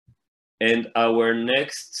And our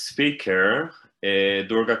next speaker,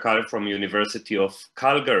 Durga Kal from University of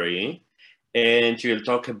Calgary, and she will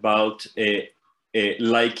talk about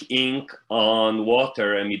Like Ink on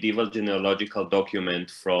Water, a medieval genealogical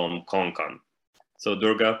document from Konkan. So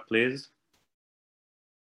Durga, please.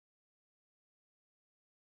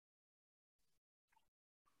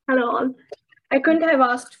 Hello all. I couldn't have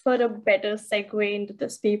asked for a better segue into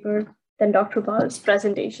this paper than Dr. Pal's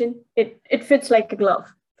presentation. It fits like a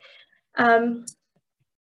glove. The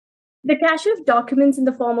cache of documents in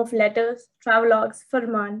the form of letters, travelogues,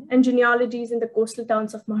 firman, and genealogies in the coastal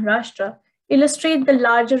towns of Maharashtra illustrate the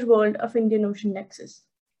larger world of Indian Ocean nexus.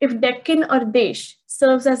 If Deccan or Desh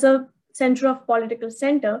serves as a center of political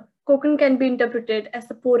center, Konkan can be interpreted as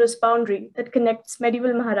the porous boundary that connects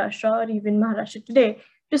medieval Maharashtra, or even Maharashtra today,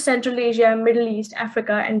 to Central Asia, Middle East,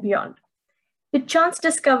 Africa, and beyond. The chance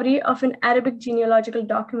discovery of an Arabic genealogical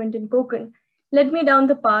document in Konkan led me down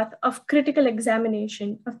the path of critical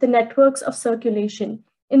examination of the networks of circulation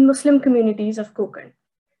in Muslim communities of Konkan.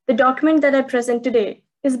 The document that I present today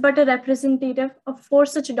is but a representative of 4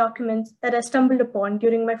 such documents that I stumbled upon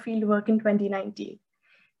during my fieldwork in 2019.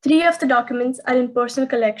 3 of the documents are in personal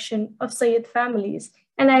collection of Sayyid families,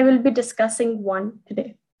 and I will be discussing one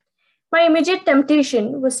today. My immediate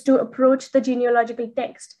temptation was to approach the genealogical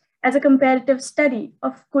text as a comparative study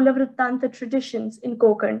of Kulavrittanta traditions in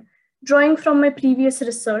Konkan, drawing from my previous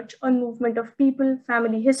research on movement of people,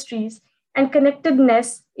 family histories, and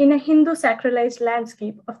connectedness in a Hindu sacralized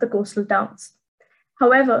landscape of the coastal towns.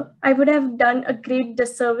 However, I would have done a great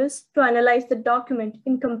disservice to analyze the document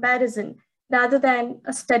in comparison rather than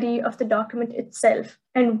a study of the document itself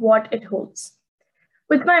and what it holds.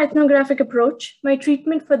 With my ethnographic approach, my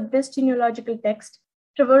treatment for this genealogical text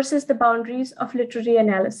traverses the boundaries of literary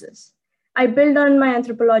analysis. I build on my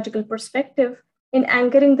anthropological perspective in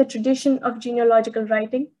anchoring the tradition of genealogical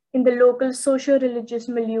writing in the local socio-religious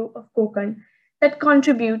milieu of Konkan that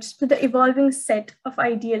contributes to the evolving set of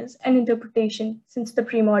ideals and interpretation since the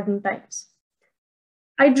pre-modern times.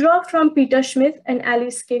 I draw from Peter Schmidt and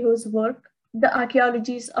Alice Cahoe's work, The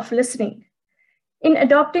Archaeologies of Listening. In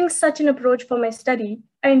adopting such an approach for my study,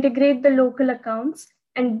 I integrate the local accounts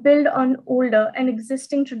and build on older and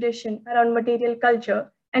existing tradition around material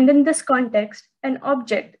culture, and in this context, an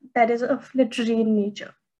object that is of literary in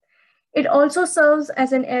nature. It also serves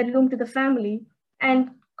as an heirloom to the family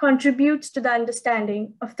and contributes to the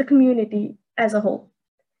understanding of the community as a whole.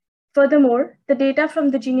 Furthermore, the data from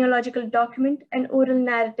the genealogical document and oral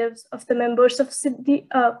narratives of the members of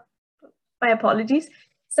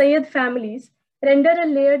Sayyid families render a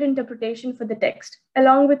layered interpretation for the text,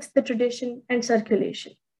 along with the tradition and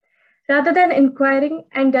circulation. Rather than inquiring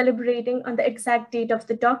and deliberating on the exact date of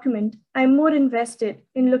the document, I'm more invested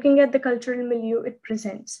in looking at the cultural milieu it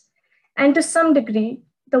presents, and to some degree,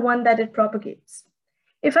 the one that it propagates.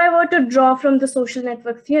 If I were to draw from the social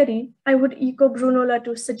network theory, I would echo Bruno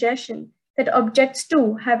Latour's suggestion that objects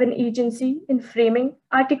too have an agency in framing,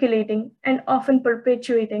 articulating, and often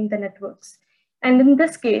perpetuating the networks. And in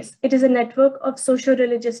this case, it is a network of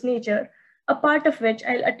socio-religious nature, a part of which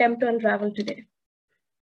I'll attempt to unravel today.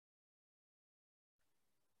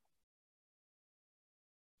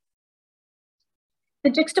 The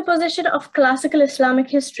juxtaposition of classical Islamic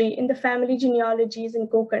history in the family genealogies in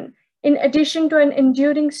Konkan, in addition to an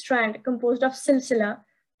enduring strand composed of silsila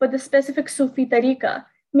for the specific Sufi tariqa,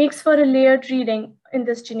 makes for a layered reading in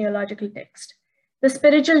this genealogical text. The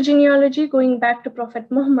spiritual genealogy going back to Prophet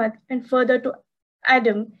Muhammad and further to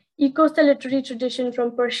Adam echoes the literary tradition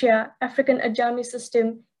from Persia, African Ajami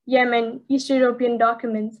system, Yemen, East European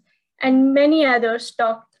documents, and many others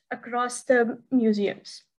stocked across the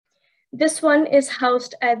museums. This one is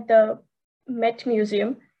housed at the Met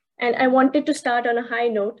Museum, and I wanted to start on a high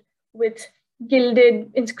note with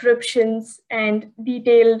gilded inscriptions and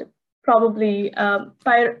detailed, probably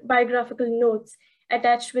biographical notes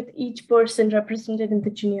attached with each person represented in the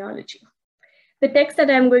genealogy. The text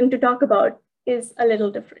that I'm going to talk about is a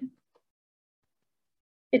little different.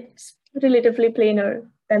 It's relatively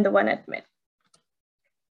plainer than the one at Met.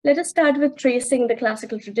 Let us start with tracing the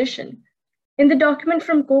classical tradition. In the document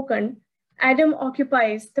from Konkan, Adam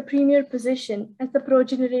occupies the premier position as the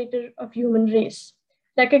progenitor of human race,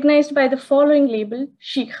 recognized by the following label,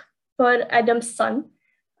 Sheikh, for Adam's son.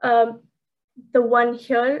 The one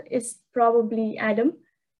here is probably Adam,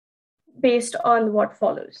 based on what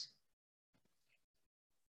follows.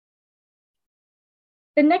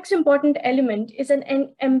 The next important element is an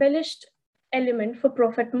embellished element for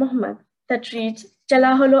Prophet Muhammad that reads,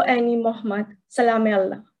 Jalaholo Ani Muhammad, Salame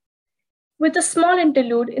Allah, with a small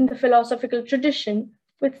interlude in the philosophical tradition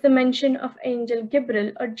with the mention of angel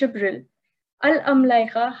Gibril or Jibril,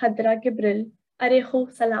 Al-Amlaika Hadra Gibril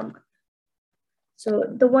Areho Salamat. So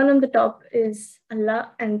the one on the top is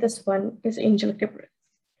Allah and this one is Angel Gibril.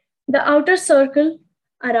 The outer circle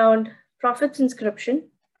around Prophet's inscription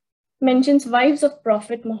mentions wives of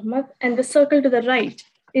Prophet Muhammad, and the circle to the right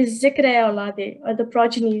is Zikr-e Aulade, or the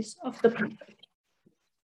progenies of the Prophet.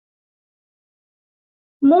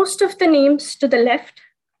 Most of the names to the left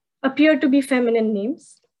appear to be feminine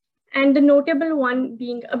names, and the notable one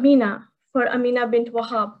being Amina for Amina bint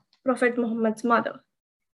Wahab, Prophet Muhammad's mother.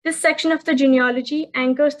 This section of the genealogy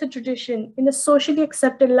anchors the tradition in a socially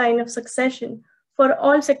accepted line of succession for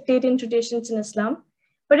all sectarian traditions in Islam,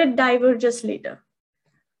 but it diverges later.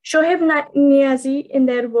 Shoaib Niazi, in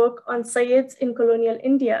their work on Sayyids in colonial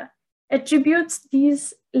India, attributes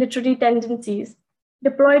these literary tendencies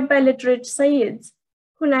deployed by literate Sayyids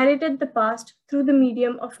who narrated the past through the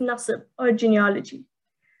medium of nasab or genealogy,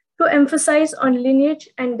 to emphasize on lineage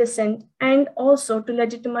and descent and also to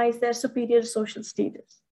legitimize their superior social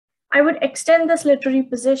status. I would extend this literary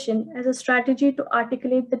position as a strategy to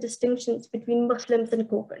articulate the distinctions between Muslims and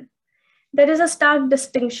Konkan. There is a stark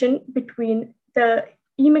distinction between the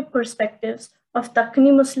emic perspectives of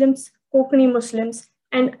Dakhini Muslims, Konkani Muslims,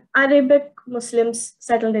 and Arabic Muslims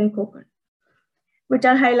settled in Konkan, which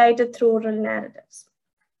are highlighted through oral narratives.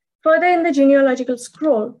 Further in the genealogical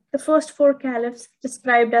scroll, the first four caliphs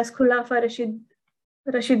described as Khulafa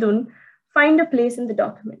Rashidun find a place in the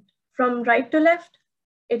document. From right to left,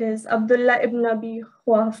 it is Abdullah ibn Abi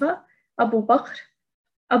Quhafa, Abu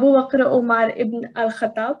Bakr Omar ibn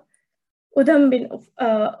al-Khattab, Udham bin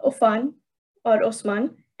Uthman or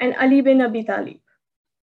Osman, and Ali bin Abi Talib.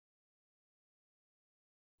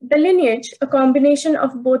 The lineage, a combination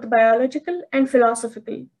of both biological and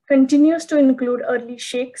philosophical, continues to include early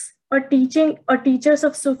sheikhs or teachers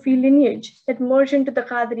of Sufi lineage that merge into the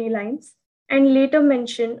Qadri lines, and later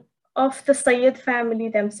mention of the Sayyid family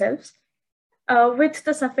themselves with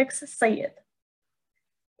the suffix Sayyid.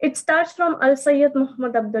 It starts from Al-Sayyid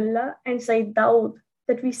Muhammad Abdullah and Sayyid Dawood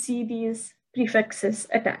that we see these prefixes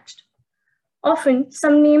attached. Often,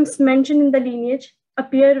 some names mentioned in the lineage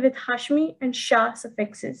appear with Hashmi and Shah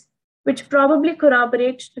suffixes, which probably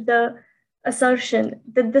corroborate the assertion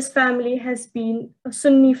that this family has been a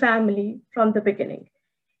Sunni family from the beginning.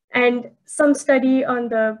 And some study on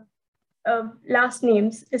the last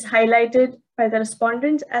names is highlighted by the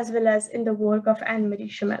respondents as well as in the work of Anne-Marie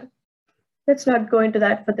Chamel. Let's not go into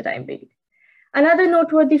that for the time being. Another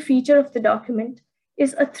noteworthy feature of the document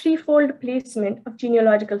is a threefold placement of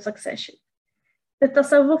genealogical succession. The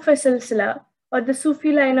Tasawwuf Silsila, or the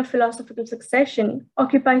Sufi line of philosophical succession,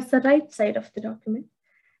 occupies the right side of the document,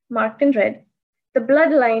 marked in red. The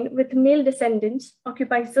bloodline with male descendants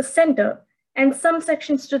occupies the center, and some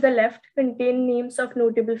sections to the left contain names of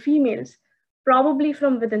notable females, probably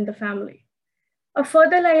from within the family. A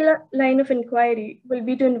further line of inquiry will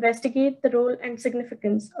be to investigate the role and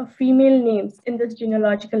significance of female names in this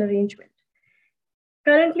genealogical arrangement.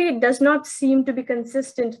 Currently, it does not seem to be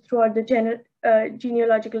consistent throughout the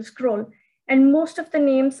genealogical scroll, and most of the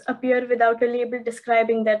names appear without a label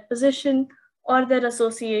describing their position or their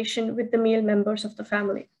association with the male members of the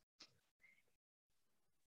family.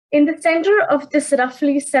 In the center of this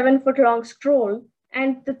roughly 7-foot-long scroll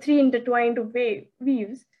and the three intertwined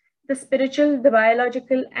weaves, the spiritual, the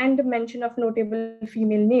biological, and the mention of notable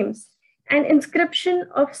female names, an inscription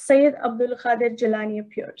of Sayyid Abdul Qadir Jilani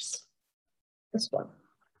appears. This one.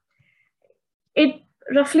 It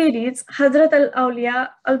roughly reads, Hazrat al-Awliya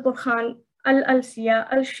al-Burkhan al-Alsiya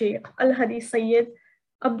al-Shaykh al-Hadi Sayyid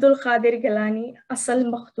Abdul Qadir Gilani Asal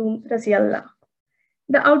Makhtoom Raziyallah.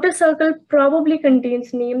 The outer circle probably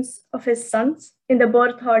contains names of his sons in the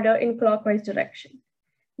birth order in clockwise direction.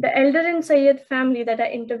 The elder in Sayyid family that I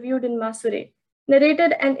interviewed in Masure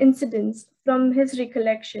narrated an incident from his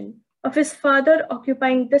recollection of his father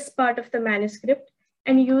occupying this part of the manuscript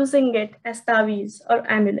and using it as tawiz or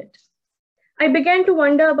amulet. I began to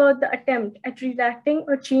wonder about the attempt at redacting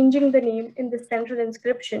or changing the name in the central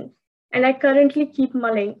inscription, and I currently keep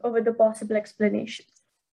mulling over the possible explanations.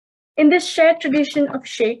 In this shared tradition of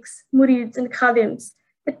sheikhs, murids, and khadims,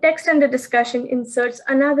 the text under discussion inserts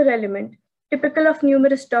another element typical of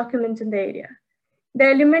numerous documents in the area, the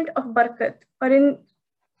element of barakat,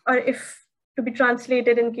 or if to be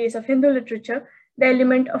translated in case of Hindu literature, the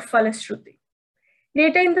element of falashruti.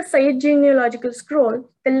 Later in the Sayyid genealogical scroll,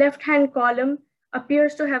 the left-hand column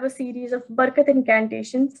appears to have a series of barakat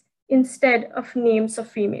incantations instead of names of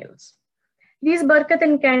females. These barakat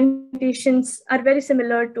incantations are very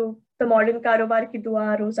similar to the modern Karobar ki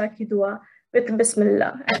dua, Roza ki dua with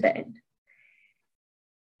Bismillah at the end.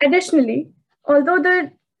 Additionally, although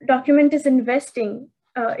the document is invested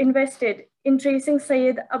in tracing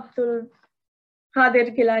Sayyid Abdul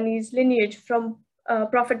Qadir Gilani's lineage from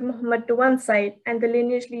Prophet Muhammad to one side and the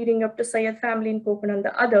lineage leading up to Sayyid family in Konkan on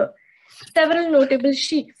the other, several notable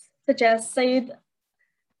sheikhs, such as Sayyid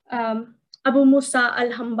Abu Musa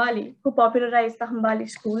al-Hambali, who popularized the Hambali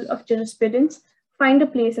school of jurisprudence, find a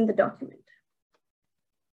place in the document.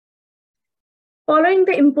 Following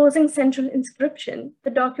the imposing central inscription, the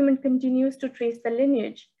document continues to trace the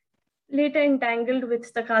lineage, later entangled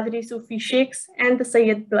with the Qadri Sufi sheikhs and the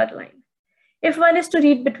Sayyid bloodline. If one is to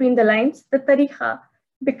read between the lines, the tariqa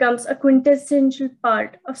becomes a quintessential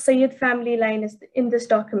part of Sayyid family line in this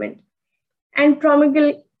document and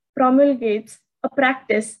promulgates a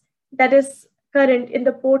practice that is current in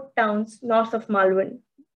the port towns north of Malwan,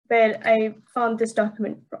 where I found this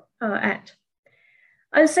document at.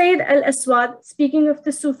 Al-Sayyid al-Aswad, speaking of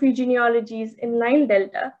the Sufi genealogies in Nile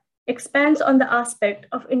Delta, expands on the aspect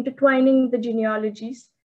of intertwining the genealogies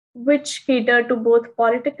which cater to both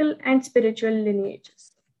political and spiritual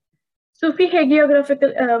lineages. Sufi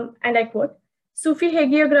hagiographical, and I quote, Sufi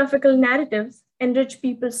hagiographical narratives enrich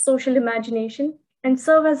people's social imagination and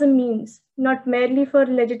serve as a means not merely for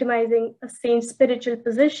legitimizing a saint's spiritual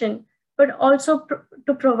position, but also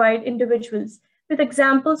to provide individuals with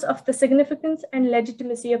examples of the significance and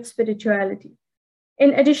legitimacy of spirituality.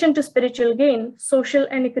 In addition to spiritual gain, social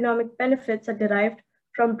and economic benefits are derived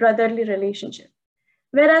from brotherly relationship.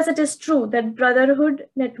 Whereas it is true that brotherhood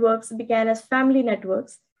networks began as family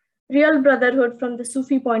networks, real brotherhood from the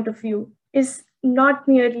Sufi point of view is not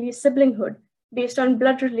merely siblinghood based on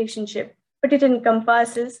blood relationship, but it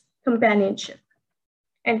encompasses companionship,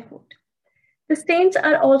 end quote. The saints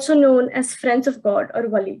are also known as friends of God or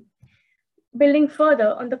wali, building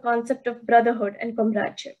further on the concept of brotherhood and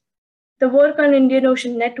comradeship. The work on Indian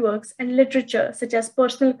Ocean networks and literature, such as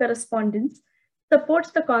personal correspondence,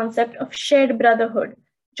 supports the concept of shared brotherhood,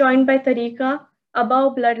 joined by tariqa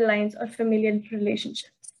above bloodlines or familial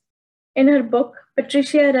relationships. In her book,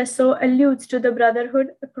 Patricia Resso alludes to the brotherhood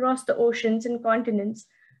across the oceans and continents,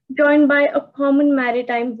 joined by a common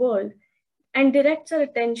maritime world, and directs her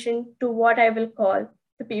attention to what I will call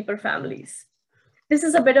the paper families. This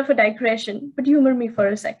is a bit of a digression, but humor me for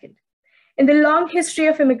a second. In the long history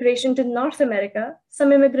of immigration to North America,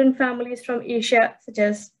 some immigrant families from Asia, such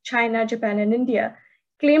as China, Japan, and India,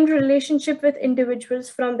 claimed relationship with individuals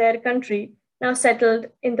from their country, now settled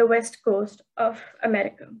in the west coast of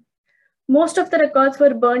America. Most of the records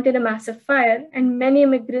were burnt in a massive fire, and many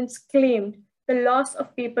immigrants claimed the loss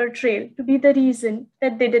of paper trail to be the reason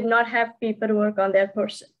that they did not have paperwork on their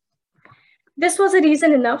person. This was a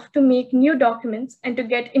reason enough to make new documents and to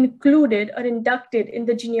get included or inducted in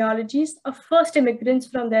the genealogies of first immigrants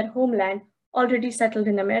from their homeland already settled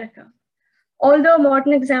in America. Although a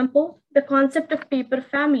modern example, the concept of paper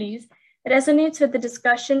families resonates with the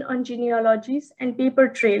discussion on genealogies and paper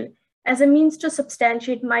trail as a means to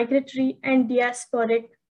substantiate migratory and diasporic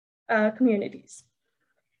communities.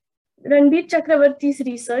 Ranbir Chakravarti's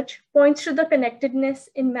research points to the connectedness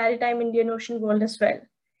in maritime Indian Ocean world as well,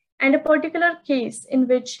 and a particular case in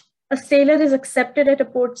which a sailor is accepted at a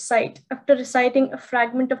port site after reciting a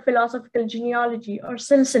fragment of philosophical genealogy or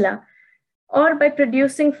silsila, or by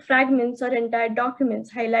producing fragments or entire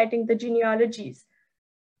documents highlighting the genealogies,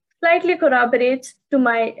 slightly corroborates to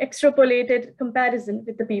my extrapolated comparison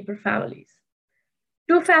with the paper families.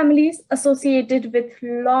 Two families associated with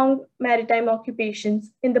long maritime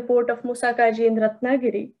occupations in the port of Musakaji in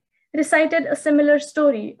Ratnagiri recited a similar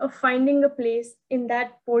story of finding a place in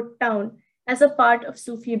that port town as a part of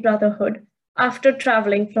Sufi brotherhood after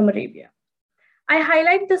traveling from Arabia. I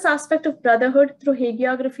highlight this aspect of brotherhood through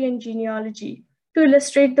hagiography and genealogy to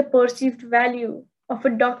illustrate the perceived value of a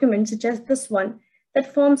document such as this one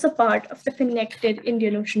that forms a part of the connected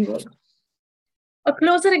Indian Ocean world. A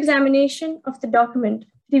closer examination of the document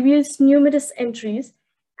reveals numerous entries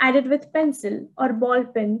added with pencil or ball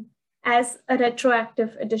pen as a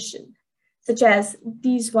retroactive addition, such as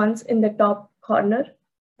these ones in the top corner.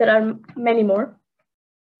 There are many more.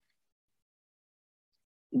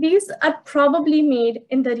 These are probably made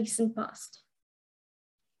in the recent past.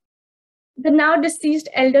 The now deceased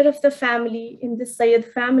elder of the family in the Sayyid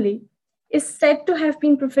family is said to have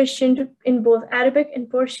been proficient in both Arabic and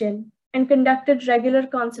Persian and conducted regular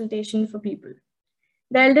consultation for people.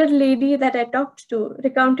 The elder lady that I talked to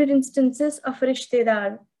recounted instances of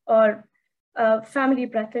rishtedar or family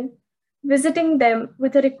brethren visiting them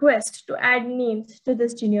with a request to add names to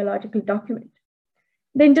this genealogical document.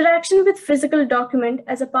 The interaction with physical document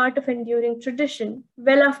as a part of enduring tradition,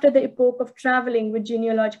 well after the epoch of traveling with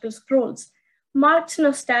genealogical scrolls, marks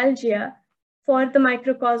nostalgia for the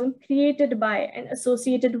microcosm created by and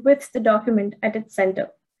associated with the document at its center.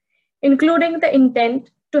 including the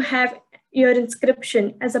intent to have your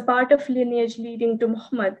inscription as a part of lineage leading to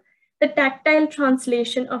Muhammad. The tactile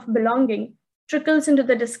translation of belonging trickles into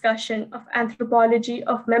the discussion of anthropology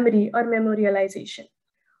of memory or memorialization.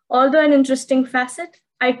 Although an interesting facet,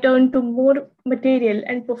 I turn to more material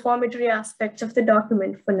and performatory aspects of the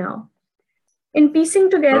document for now. In piecing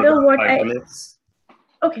together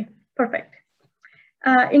Okay, perfect.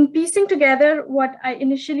 In piecing together what I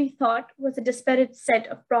initially thought was a disparate set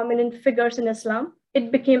of prominent figures in Islam,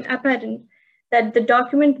 it became apparent that the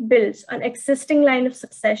document builds on existing line of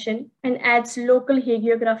succession and adds local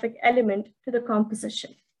hagiographic element to the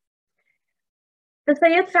composition. The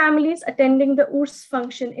Sayyid families attending the Urs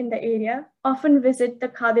function in the area often visit the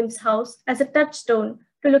Khadim's house as a touchstone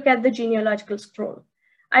to look at the genealogical scroll.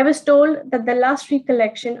 I was told that the last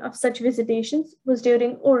recollection of such visitations was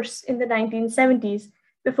during Urs in the 1970s,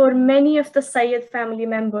 before many of the Sayyid family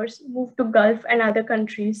members moved to Gulf and other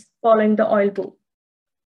countries following the oil boom.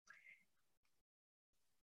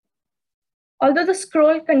 Although the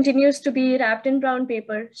scroll continues to be wrapped in brown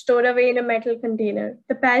paper, stored away in a metal container,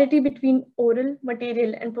 the parity between oral,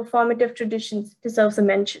 material, and performative traditions deserves a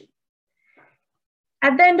mention.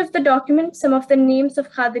 At the end of the document, some of the names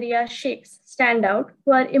of Qadiriya sheikhs stand out,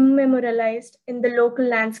 who are immemorialized in the local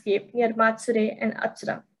landscape near Matsure and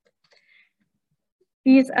Atsra.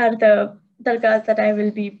 These are the dargahs that I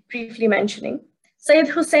will be briefly mentioning. Sayyid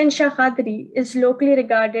Hussain Shah Qadri is locally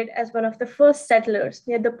regarded as one of the first settlers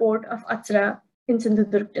near the port of Atsra in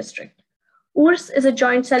Sindhudurg district. Urs is a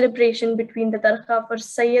joint celebration between the dargah for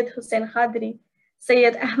Sayyid Hussain Qadri,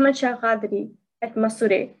 Sayyid Ahmad Shah Qadri at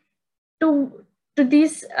Masure. To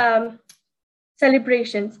these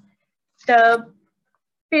celebrations, the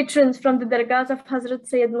patrons from the dargahs of Hazrat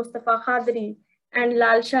Sayyid Mustafa Qadri and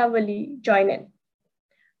Lal Shah Wali join in.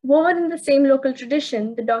 Woven in the same local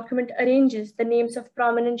tradition, the document arranges the names of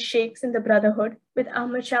prominent sheikhs in the brotherhood, with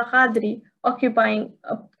Ahmad Shah Qadri occupying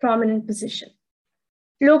a prominent position.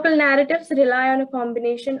 Local narratives rely on a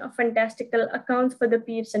combination of fantastical accounts for the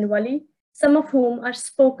Pirs and Wali, some of whom are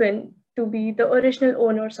spoken to be the original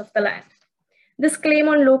owners of the land. This claim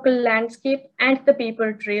on local landscape and the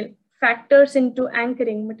paper trail factors into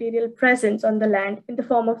anchoring material presence on the land in the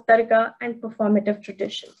form of dargah and performative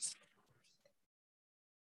traditions.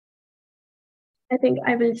 I think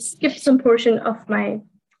I will skip some portion of my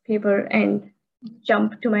paper and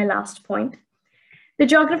jump to my last point. The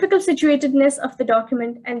geographical situatedness of the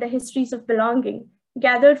document and the histories of belonging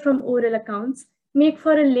gathered from oral accounts make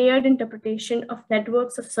for a layered interpretation of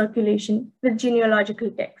networks of circulation with genealogical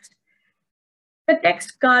text. The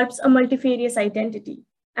text garbs a multifarious identity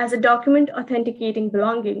as a document authenticating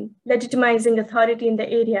belonging, legitimizing authority in the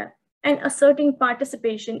area, and asserting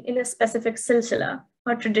participation in a specific silsila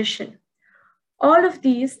or tradition. All of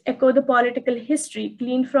these echo the political history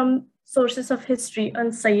gleaned from sources of history on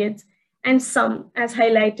Sayyids, and some as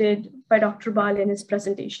highlighted by Dr. Bal in his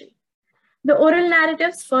presentation. The oral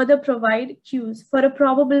narratives further provide cues for a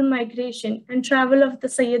probable migration and travel of the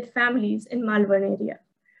Sayyid families in Malvan area.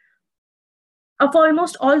 Of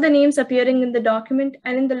almost all the names appearing in the document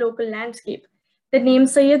and in the local landscape, the name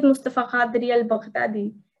Sayyid Mustafa Qadri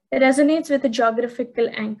al-Baghdadi resonates with a geographical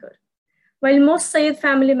anchor. While most Sayyid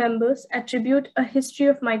family members attribute a history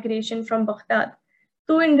of migration from Baghdad,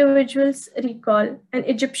 two individuals recall an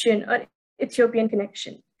Egyptian or Ethiopian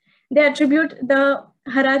connection. They attribute the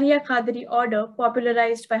Harariya Qadri order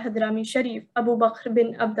popularized by Hadrami Sharif, Abu Bakr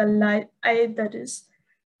bin Abdullah Aydaris,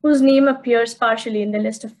 whose name appears partially in the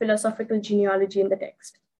list of philosophical genealogy in the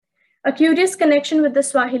text. A curious connection with the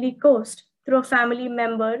Swahili coast through a family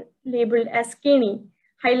member labeled as Keni,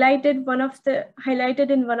 highlighted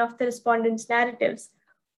in one of the respondents' narratives,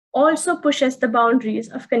 also pushes the boundaries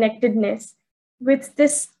of connectedness with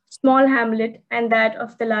this small hamlet and that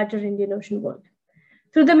of the larger Indian Ocean world.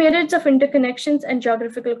 Through the myriads of interconnections and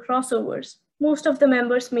geographical crossovers, most of the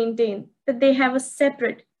members maintain that they have a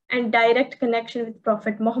separate and direct connection with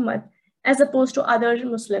Prophet Muhammad as opposed to other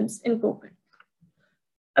Muslims in Konkan.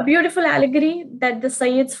 A beautiful allegory that the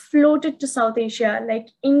Sayyids floated to South Asia like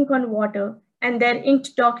ink on water, and their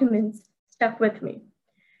inked documents stuck with me.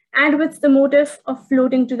 And with the motive of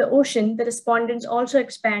floating to the ocean, the respondents also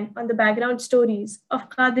expand on the background stories of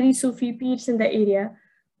Qadri Sufi Pirs in the area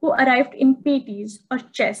who arrived in petis or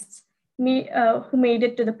chests who made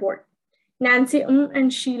it to the port. Nancy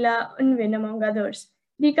and Sheila Unwin, among others,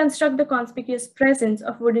 reconstruct the conspicuous presence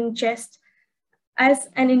of wooden chests as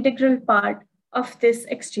an integral part of this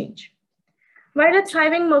exchange. While a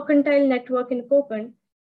thriving mercantile network in Konkan,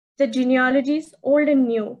 the genealogies, old and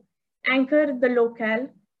new, anchor the locale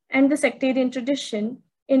and the sectarian tradition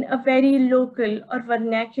in a very local or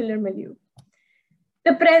vernacular milieu.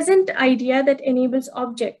 The present idea that enables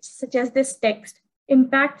objects, such as this text,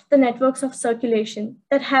 impact the networks of circulation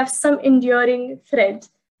that have some enduring threads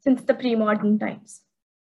since the pre-modern times.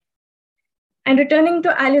 And returning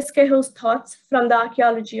to Alice Cahill's thoughts from the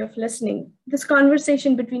archaeology of listening, this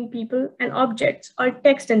conversation between people and objects, or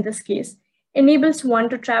text in this case, enables one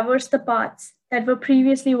to traverse the paths that were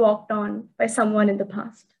previously walked on by someone in the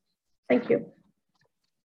past. Thank you.